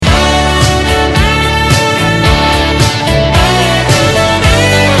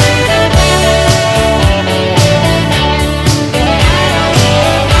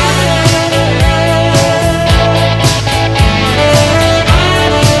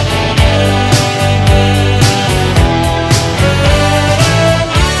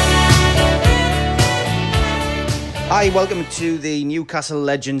welcome to the Newcastle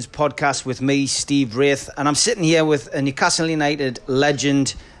Legends podcast with me, Steve Wraith, and I'm sitting here with a Newcastle United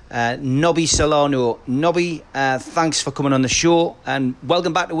legend, Nobby Solano. Nobby, thanks for coming on the show and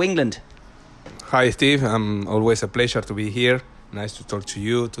welcome back to England. Hi Steve, always a pleasure to be here. Nice to talk to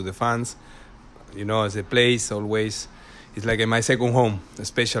you, to the fans. You know, as a place, always, it's like my second home,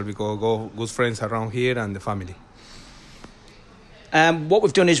 especially because I got good friends around here and the family. What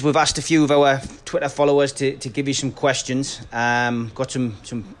we've done is we've asked a few of our Twitter followers to give you some questions. Got some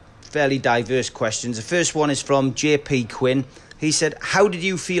fairly diverse questions. The first one is from JP Quinn. He said, how did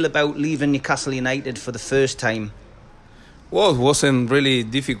you feel about leaving Newcastle United for the first time? Well, it wasn't really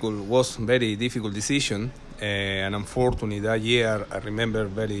difficult. It was a very difficult decision. And unfortunately, that year, I remember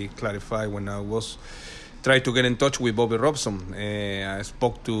very clarified when I was trying to get in touch with Bobby Robson. I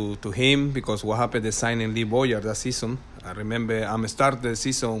spoke to him because what happened, the signing Lee Boyer that season. I remember I'm started the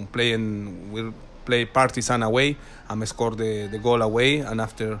season we play Partizan away. I scored the goal away, and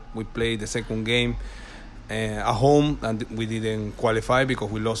after we played the second game at home, and we didn't qualify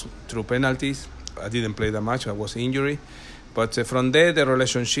because we lost through penalties. I didn't play that much. I was injured. But from there, the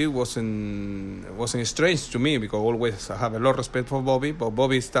relationship wasn't strange to me because always I have a lot of respect for Bobby. But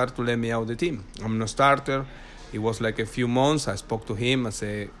Bobby started to let me out of the team. I'm no starter. It was like a few months. I spoke to him. I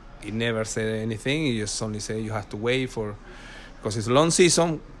said he never said anything. He just only said you have to wait because it's a long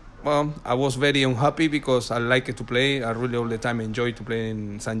season. Well, I was very unhappy because I like to play. I really all the time enjoy to play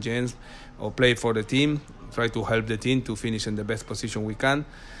in St. James or play for the team. Try to help the team to finish in the best position we can.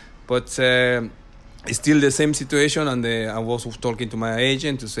 But it's still the same situation, and I was talking to my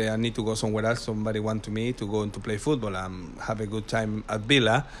agent to say I need to go somewhere else. Somebody want me to go and to play football. Have a good time at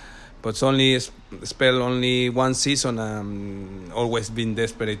Villa, but it's only spell only one season. Always been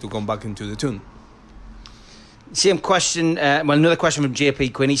desperate to come back into the tune. Same question. Another question from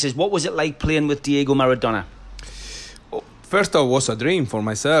JP Quinn. He says, "What was it like playing with Diego Maradona?" First of all, it was a dream for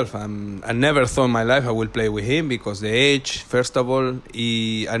myself. I never thought in my life I would play with him because the age, first of all,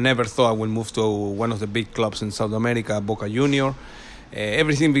 I never thought I would move to one of the big clubs in South America, Boca Junior.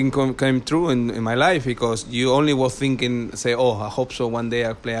 Everything came true in my life because you only was thinking, say, oh, I hope so one day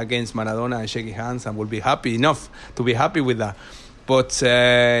I play against Maradona and shake his hands and will be happy enough to be happy with that. But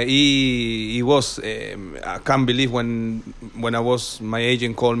he was, I can't believe when my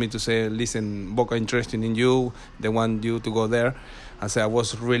agent called me to say, listen, Boca interested in you, they want you to go there. I said I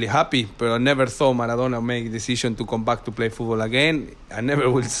was really happy, but I never thought Maradona make a decision to come back to play football again. I never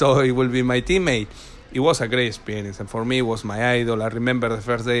will saw he will be my teammate. It was a great experience, and for me, it was my idol. I remember the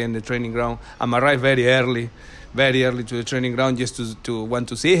first day in the training ground. I arrived very early to the training ground just to want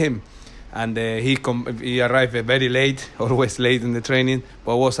to see him. And he arrived very late, always late in the training,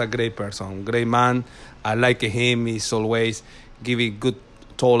 but was a great person, great man. I like him. He's always giving good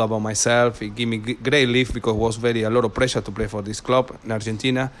told about myself. He gave me great lift because it was a lot of pressure to play for this club in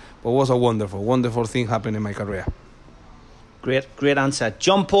Argentina, but it was a wonderful thing happened in my career. Great answer.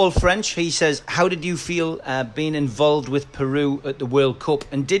 John Paul French, he says, how did you feel being involved with Peru at the World Cup?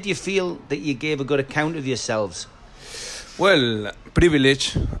 And did you feel that you gave a good account of yourselves? Well,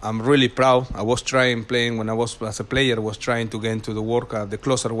 privilege. I'm really proud. I was playing when I was as a player. I was trying to get into the World Cup. The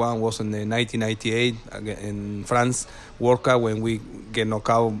closer one was in the 1998 in France World Cup when we get knocked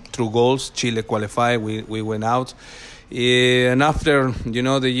out through goals. Chile qualified. We went out. And after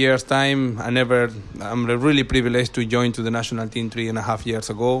the year's time, I'm really privileged to join to the national team 3.5 years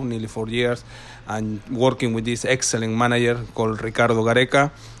ago, nearly 4 years, and working with this excellent manager called Ricardo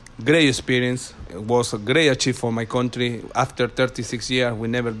Gareca. Great experience. It was a great achievement for my country. After 36 years, we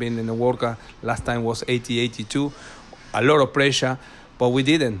never been in a World Cup. Last time was 82. A lot of pressure, but we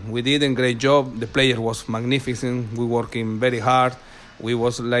didn't. We did a great job. The player was magnificent. We working very hard. We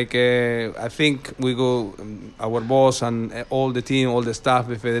was like, I think our boss and all the team, all the staff,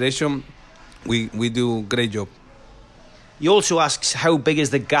 the federation, we do great job. He also asks, how big is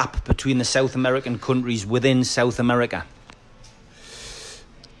the gap between the South American countries within South America?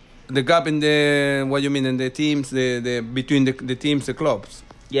 The gap in what you mean in the teams, between the teams, the clubs?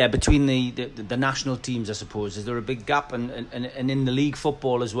 Yeah, between the national teams, I suppose. Is there a big gap? And in the league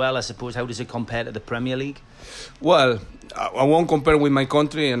football as well, I suppose, how does it compare to the Premier League? Well, I won't compare with my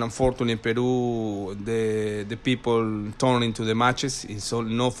country, and unfortunately in Peru, the people turn into the matches. It's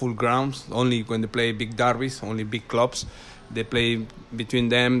no full grounds, only when they play big derbies, only big clubs. They play between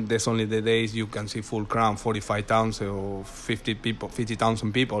them. There's only the days you can see full crowd, 45,000 or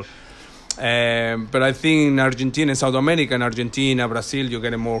 50,000 people. But I think in Argentina, South America, in Argentina, Brazil, you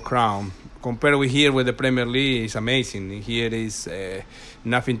get a more crowd. Compared with here with the Premier League, it's amazing. Here is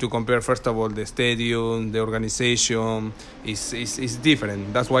nothing to compare. First of all, the stadium, the organization is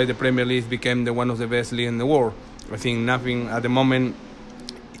different. That's why the Premier League became one of the best leagues in the world. I think nothing at the moment.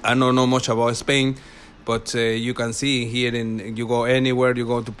 I don't know much about Spain, but you can see here you go anywhere, you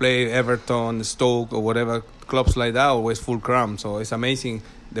go to play Everton, Stoke, or whatever clubs like that, always full crowd. So it's amazing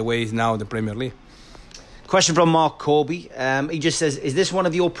the way it's now the Premier League. Question from Mark Corby. He just says, is this one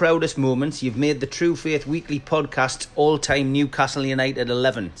of your proudest moments? You've made the True Faith Weekly podcast all-time Newcastle United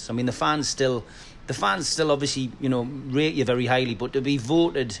 11. So, I mean, the fans still obviously, rate you very highly, but to be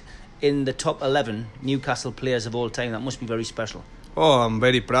voted in the top 11 Newcastle players of all time, that must be very special. Oh, I'm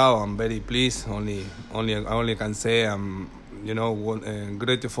very proud. I'm very pleased. I only can say I'm,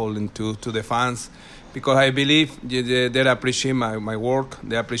 grateful to the fans, because I believe they appreciate my work.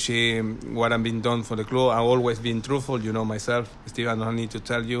 They appreciate what I've been done for the club. I've always been truthful, myself. Steve, I don't need to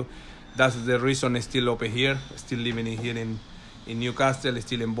tell you. That's the reason I'm still over here, still living here in Newcastle,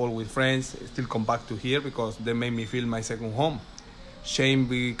 still involved with friends, still come back to here because they made me feel my second home. Shame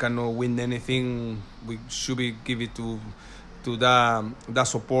we cannot win anything. We should be give it to the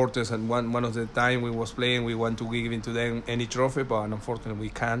supporters, and one of the time we was playing, we want to give it to them any trophy, but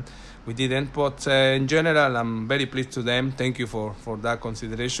unfortunately we didn't. But in general, I'm very pleased to them. Thank you for that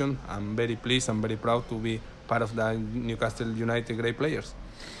consideration. I'm very pleased. I'm very proud to be part of the Newcastle United great players.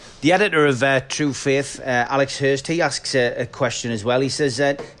 The editor of True Faith, Alex Hurst, he asks a question as well. He says,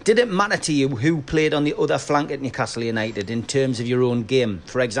 did it matter to you who played on the other flank at Newcastle United in terms of your own game?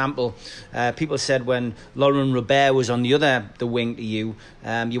 For example, people said when Laurent Robert was on the wing to you,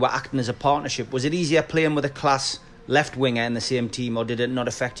 you were acting as a partnership. Was it easier playing with a class left winger in the same team, or did it not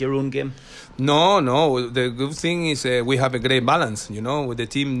affect your own game? No. The good thing is we have a great balance. With the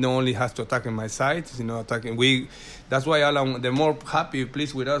team, not only has to attack on my side, attacking. That's why Alan, the more happy,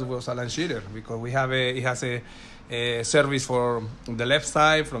 pleased with us was Alan Shearer, because he has a service for the left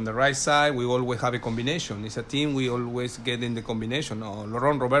side, from the right side. We always have a combination. It's a team, we always get in the combination.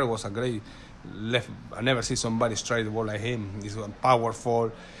 Laurent Robert was a great left. I never see somebody strike the ball like him. He's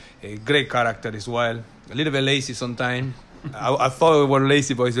powerful, a great character as well. A little bit lazy sometimes. I thought we were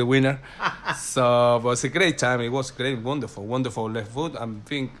lazy, but he's a winner. But it's a great time. It was great, wonderful left foot. I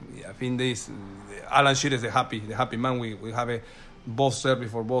think this Alan Shearer is the happy man. We have both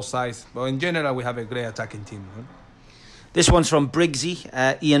service for both sides. But in general, we have a great attacking team. This one's from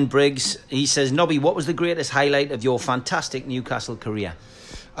Briggsy, Ian Briggs. He says, Nobby, what was the greatest highlight of your fantastic Newcastle career?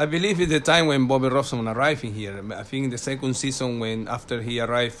 I believe it's the time when Bobby Robson arrived in here. I think the second season, after he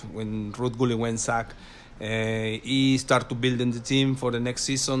arrived, when Ruud Gullit went sacked, he started to build in the team for the next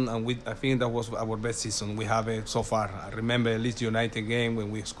season, and I think that was our best season we have so far. I remember Leeds United game when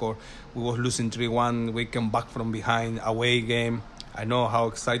we scored, we was losing 3-1, we came back from behind, away game. I know how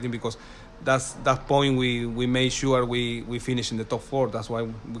exciting, because that point we made sure we finished in the top 4. That's why,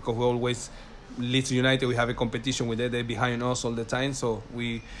 because we always, Leeds United, we have a competition with them, they're behind us all the time. So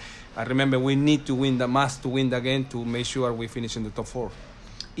I remember we need to win, must win again to make sure we finish in the top 4.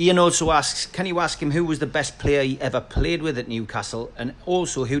 Ian also asks, can you ask him who was the best player he ever played with at Newcastle, and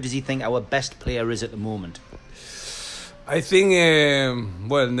also who does he think our best player is at the moment? I think,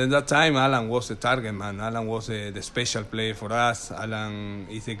 in that time, Alan was the target man. Alan was the special player for us. Alan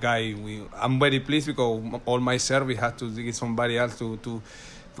is a guy, I'm very pleased, because all my service had to give somebody else to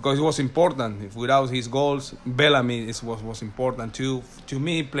because it was important. If without his goals, Bellamy was important too. To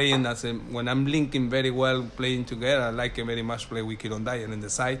me, playing when I'm linking very well, playing together, I like very much play with Kieron Dyer in the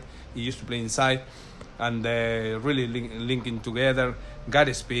side. He used to play inside, and really linking together.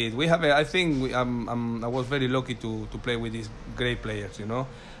 Got speed. We have. I think I was very lucky to play with these great players,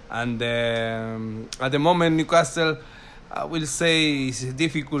 And at the moment, Newcastle, I will say, is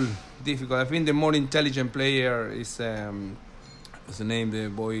difficult. I think the more intelligent player is. What's the name? The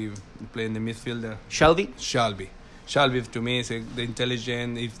boy playing the midfielder. Shelby to me is the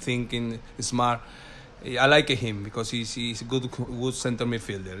intelligent, he's thinking, smart. I like him because he's a good center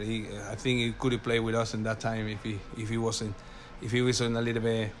midfielder. I think he could play with us in that time if he wasn't a little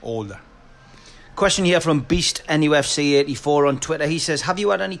bit older. Question here from Beast NUFC 84 on Twitter. He says, have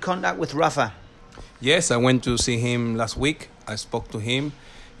you had any contact with Rafa? Yes, I went to see him last week. I spoke to him.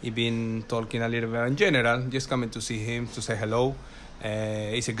 He's been talking a little bit in general, just coming to see him, to say hello.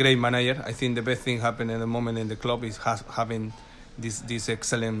 He's a great manager. I think the best thing happening at the moment in the club is having this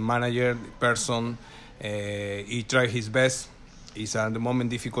excellent manager, person. He tried his best. It's at the moment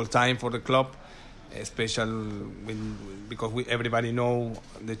difficult time for the club, especially because everybody know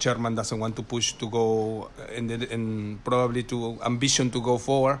the chairman doesn't want to push to go and probably to ambition to go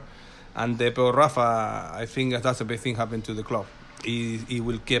forward. And but Rafa, I think that's the best thing happened to the club. He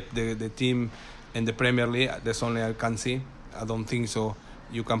will keep the team in the Premier League. That's only I can see. I don't think so.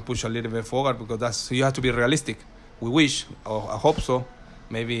 You can push a little bit forward because you have to be realistic. We wish, or I hope so,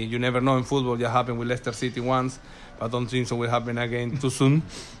 Maybe you never know in football. It happened with Leicester City once, but I don't think so will happen again too soon.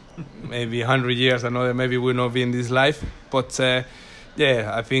 Maybe 100 years, another, maybe we'll not be in this life. But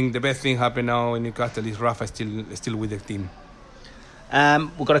yeah, I think the best thing happened now in Newcastle is Rafa still with the team.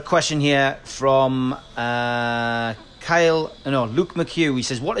 We've got a question here from Luke McHugh. He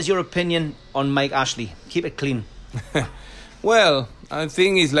says, what is your opinion on Mike Ashley? Keep it clean. Well, I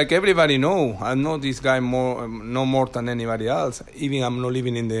think it's like everybody know. I know this guy no more than anybody else. Even I'm not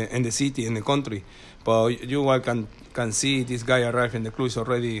living in the city, in the country. But you all can see this guy arrived in the club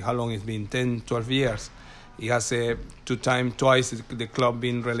already, how long it's been, 10, 12 years. He has twice the club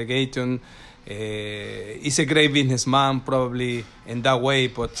been relegated. He's a great businessman, probably in that way.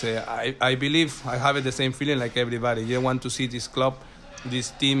 But I believe I have the same feeling like everybody. You want to see this club, this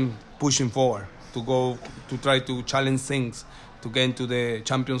team pushing forward, to try to challenge things, to get into the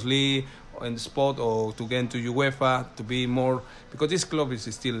Champions League in the spot, or to get into UEFA, to be more, because this club is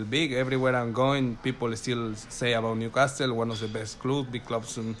still big. Everywhere I'm going, people still say about Newcastle, one of the best clubs, big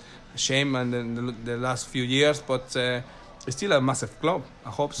clubs. Shame and the last few years, but it's still a massive club. I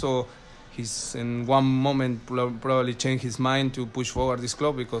hope so. He's in one moment probably change his mind to push forward this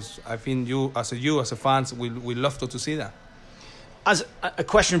club, because I think you as a fans will love to see that. As a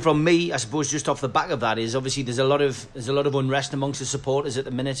question from me, I suppose, just off the back of that, is obviously there's a lot of unrest amongst the supporters at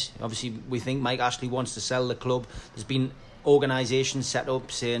the minute. Obviously, we think Mike Ashley wants to sell the club. There's been organisations set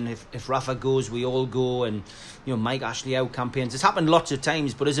up saying if Rafa goes, we all go, and Mike Ashley out campaigns. It's happened lots of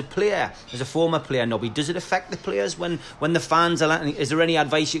times, but as a former player, Nobby, does it affect the players when the fans are? Is there any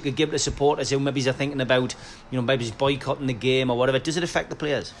advice you could give to supporters who maybe are thinking about maybe boycotting the game or whatever? Does it affect the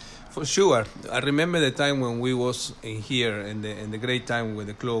players? For sure. I remember the time when we was in here in the great time with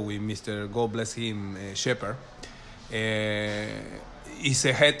the club with Mr. God bless him, Shepherd. He's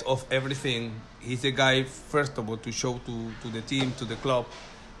the head of everything. He's the guy, first of all, to show to the team, to the club,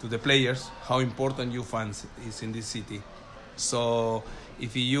 to the players, how important you fans is in this city. So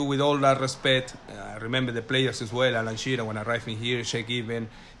if you, with all that respect, remember the players as well, Alan Shearer, when arriving here, Sheikh Even,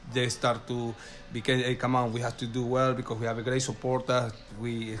 they start to become, hey, come on, we have to do well because we have a great supporter.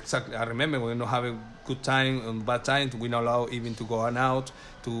 I remember when we don't have a good time and bad time, we not allow even to go out,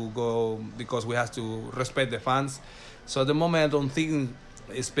 to go, because we have to respect the fans. So at the moment, I don't think,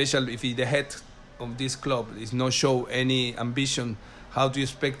 especially if the head of this club is not show any ambition, how do you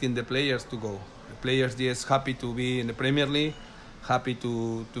expect in the players to go? The players, yes, happy to be in the Premier League, happy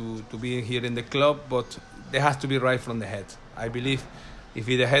to be here in the club, but they have to be right from the head. I believe if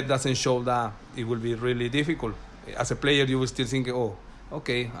the head doesn't show that, it will be really difficult. As a player, you will still think, oh,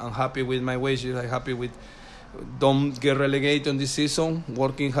 okay, I'm happy with my wages, I'm happy with, don't get relegated on this season,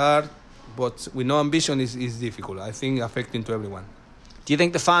 working hard, but with no ambition is difficult. I think affecting to everyone. Do you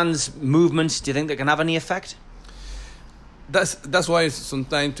think the fans' movements, do you think they can have any effect? That's why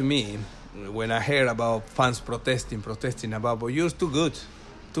sometimes to me, when I hear about fans protesting about, but you're too good,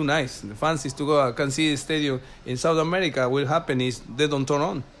 too nice. The fans is to go. I can see the stadium in South America. What will happen is they don't turn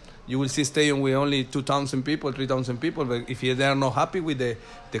on. You will see stadium with only 2,000 people, 3,000 people. But if they are not happy with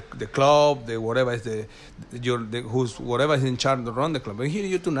the club, the whatever is whatever is in charge to run the club. But here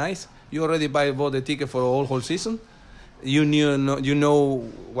you're too nice. You already bought the ticket for the whole season. You know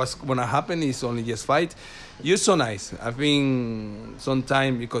what's gonna happen. Is only just fight. You're so nice. I think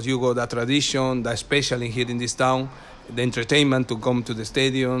sometimes because you got that tradition, that special in here in this town, the entertainment to come to the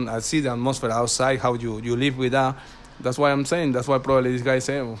stadium. I see the atmosphere outside, how you live with that. That's why I'm saying. That's why probably this guy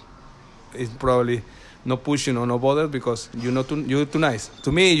say, it's probably not pushing or no bother because you're too nice.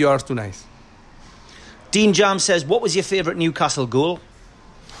 To me, you are too nice. Dean Jam says, what was your favourite Newcastle goal?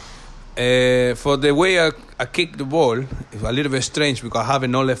 For the way I kicked the ball, it's a little bit strange because I have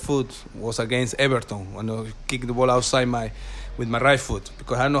no left foot. Was against Everton when I kicked the ball outside with my right foot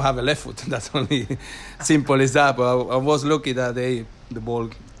because I don't have a left foot. That's only simple as that. But I was lucky that day the ball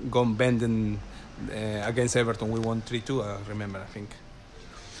gone bending against Everton. We won 3-2. I remember. I think.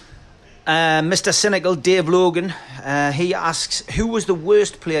 Mr. Cynical, Dave Logan, he asks, who was the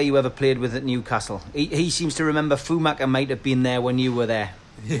worst player you ever played with at Newcastle? He seems to remember Fumaca might have been there when you were there.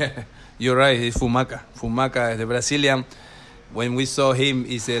 Yeah, you're right. It's Fumaca. Fumaca, the Brazilian. When we saw him,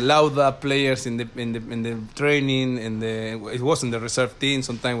 he's a louder players in the training, it wasn't the reserve team.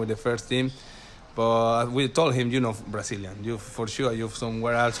 Sometimes with the first team, but we told him, Brazilian. You for sure. You're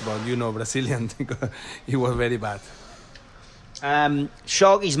somewhere else, but Brazilian. He was very bad.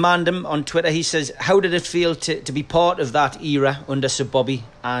 Sharky's Mandem on Twitter, he says, how did it feel to be part of that era under Sir Bobby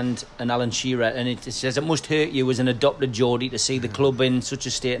and Alan Shearer? And it says it must hurt you as an adopted Geordie to see the club in such a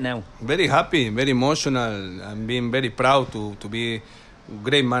state now. Very happy, very emotional. I'm being very proud to be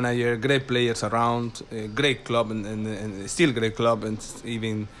great manager, great players around, great club, and still great club, and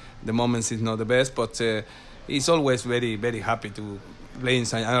even the moments is not the best, but he's always very, very happy to play in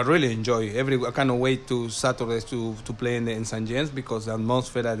St. I really enjoy I cannot wait to Saturdays to play in St. James, because the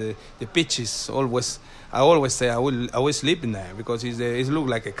atmosphere, the pitch is always. I always say I will sleep in there, because it looks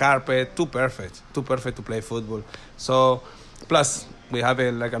like a carpet, too perfect to play football. So, plus we have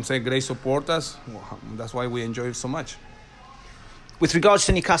like I'm saying, great supporters. That's why we enjoy it so much. With regards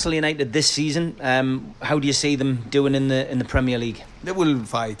to Newcastle United this season, how do you see them doing in the Premier League? They will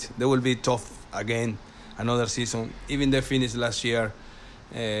fight. They will be tough again, another season. Even they finished last year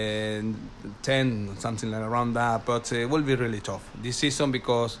 10, something like around that. But it will be really tough this season,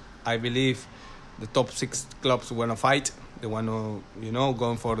 because I believe the top 6 clubs want to fight. They want to,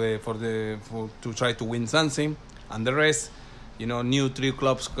 going to try to win something, and the rest. New 3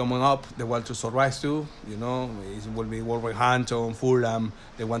 clubs coming up, they want to survive too. It will be Wolverhampton, Fulham.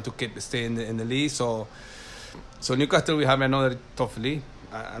 They want to stay in the league. So Newcastle will have another tough league,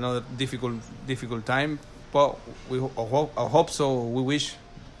 another difficult time. But I hope so. We wish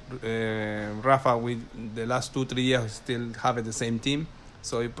Rafa, with the last 2-3 years, still have the same team.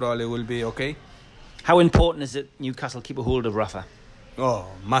 So it probably will be okay. How important is it Newcastle keep a hold of Rafa? Oh,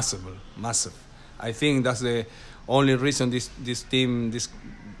 massive. I think that's the only reason this team,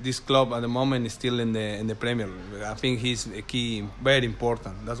 this club at the moment is still in the Premier League. I think he's a key, very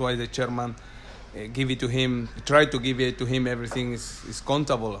important. That's why the chairman give it to him, try to give it to him. Everything is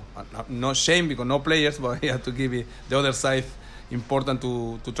countable. No shame, because no players, but he had to give it the other side. Important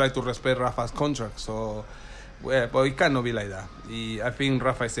to try to respect Rafa's contract. So, but it cannot be like that. I think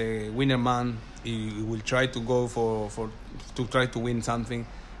Rafa is a winner man. He will try to go to try to win something.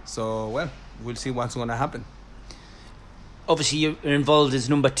 So, we'll see what's going to happen. Obviously, you're involved as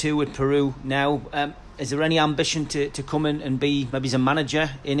number 2 with Peru now. Is there any ambition to come in and be maybe as a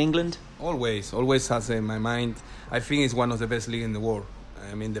manager in England? Always has in my mind. I think it's one of the best leagues in the world.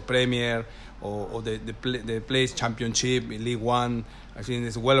 I mean, the Premier or the place Championship, League One. I think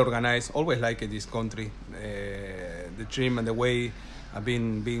it's well organized. Always like it, this country. The dream and the way I've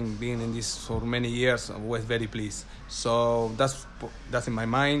been in this for many years. I'm always very pleased. So that's in my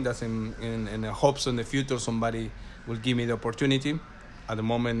mind. That's in hopes in the future somebody will give me the opportunity. At the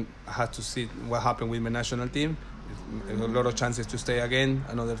moment, I have to see what happened with my national team. A lot of chances to stay again,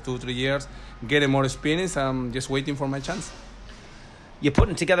 another 2-3 years, get more experience. I'm just waiting for my chance. You're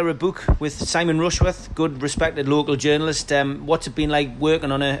putting together a book with Simon Rushworth, good, respected local journalist. What's it been like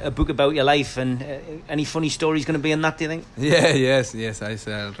working on a book about your life, and any funny stories going to be in that, do you think? Yes.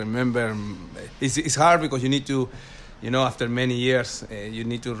 I remember. It's hard because you need to, after many years, you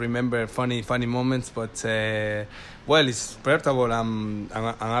need to remember funny moments. But it's portable.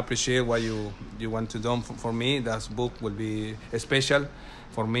 I appreciate what you want to do for me. That book will be special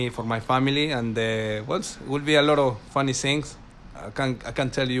for me, for my family, and it will be a lot of funny things. I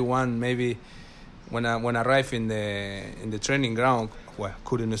can tell you one. Maybe when I arrived in the training ground,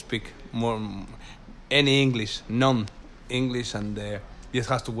 couldn't speak any English, none English, and just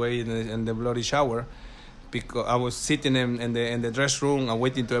has to wait in the bloody shower. Because I was sitting in the dress room and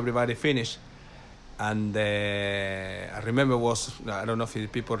waiting to everybody finish, and I remember I don't know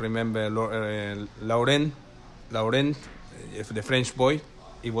if people remember Laurent, the French boy.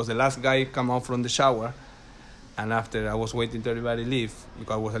 He was the last guy come out from the shower, and after I was waiting to everybody leave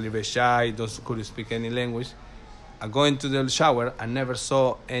because I was a little bit shy, couldn't speak any language. I go into the shower and never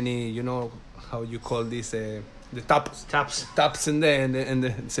saw any, how you call this. The taps in there,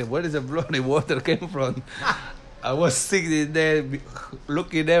 and say, where is the bloody water came from? I was sitting there,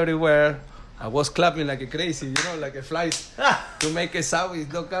 looking everywhere. I was clapping like a crazy, like a fly to make a sound.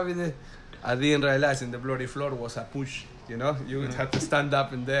 It's not coming there. I didn't realize in the bloody floor was a push. You would have to stand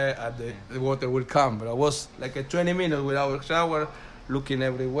up in there, and the water will come. But I was like a 20 minutes without a shower, looking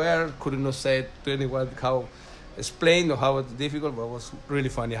everywhere. Couldn't say to anyone how explain or how it's difficult, but it was really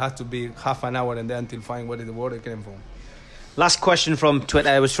funny. It had to be half an hour and then until find where the water came from. Last question from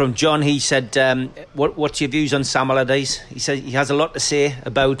Twitter was from John. He said, what's your views on Sam Allardyce? He said he has a lot to say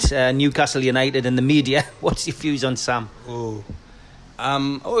about Newcastle United and the media. What's your views on Sam?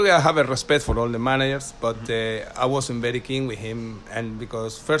 I have a respect for all the managers, but I wasn't very keen with him. And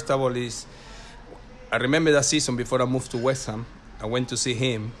because first of all I remember that season before I moved to West Ham, I went to see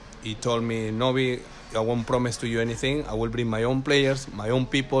him. He told me, Nobby, I won't promise to you anything. I will bring my own players, my own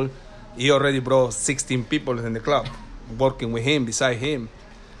people. He already brought 16 people in the club, working with him, beside him.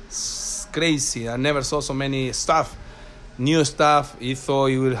 It's crazy. I never saw so many staff, new staff. He thought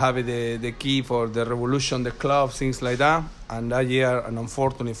he would have the key for the revolution, the club, things like that. And that year, and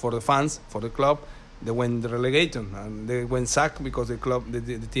unfortunately for the fans, for the club, they went the relegation and they went sacked because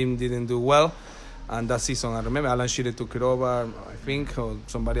the team didn't do well. And that season, I remember Alan Shearer took it over, I think, or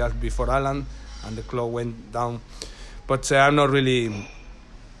somebody else before Alan, and the club went down. But I'm not really...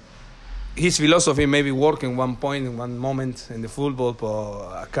 His philosophy maybe work in one point, in one moment in the football, but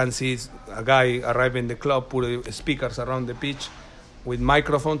I can see a guy arrive in the club, put speakers around the pitch with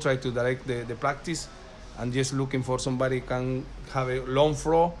microphone, try to direct the practice, and just looking for somebody can have a long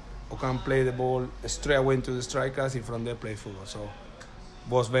throw or can play the ball straight away into the strikers and from there play football. So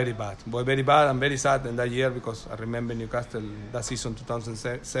was very bad and very sad in that year, because I remember Newcastle, that season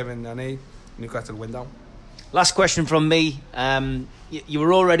 2007 and 8, Newcastle went down. Last question from me. You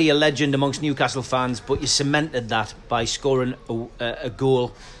were already a legend amongst Newcastle fans, but you cemented that by scoring a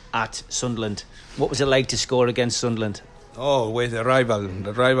goal at Sunderland. What was it like to score against Sunderland? Oh, always the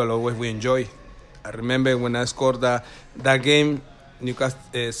rival always we enjoy. I remember when I scored that game,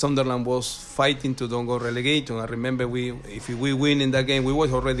 Newcastle, Sunderland was fighting to don't go relegation. I remember if we win in that game, we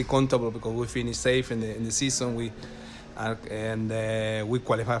was already comfortable because we finished safe in the season. We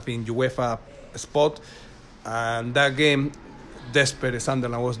qualified in UEFA spot. And that game,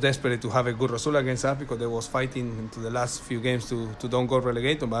 Sunderland was desperate to have a good result against us because they was fighting into the last few games to don't go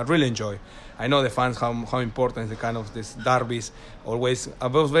relegation. But I really enjoy. I know the fans how important the kind of this derbies. Always, I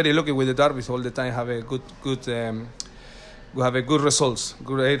was very lucky with the derbies all the time. Have a good results,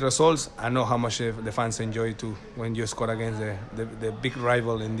 great results. I know how much the fans enjoy too when you score against the big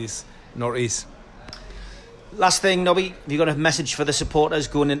rival in this Northeast. Last thing, Nobby, have you got a message for the supporters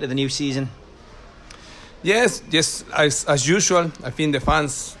going into the new season? Yes, as usual. I think the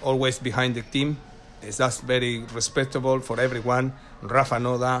fans always behind the team. That's very respectable for everyone. Rafa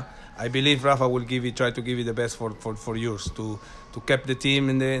know that. I believe Rafa will try to give you the best for years to keep the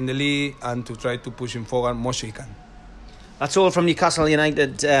team in the league and to try to push him forward much he can. That's all from Newcastle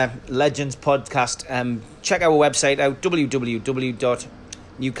United Legends podcast. Check our website out,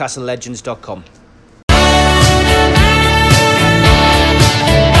 www.newcastlelegends.com.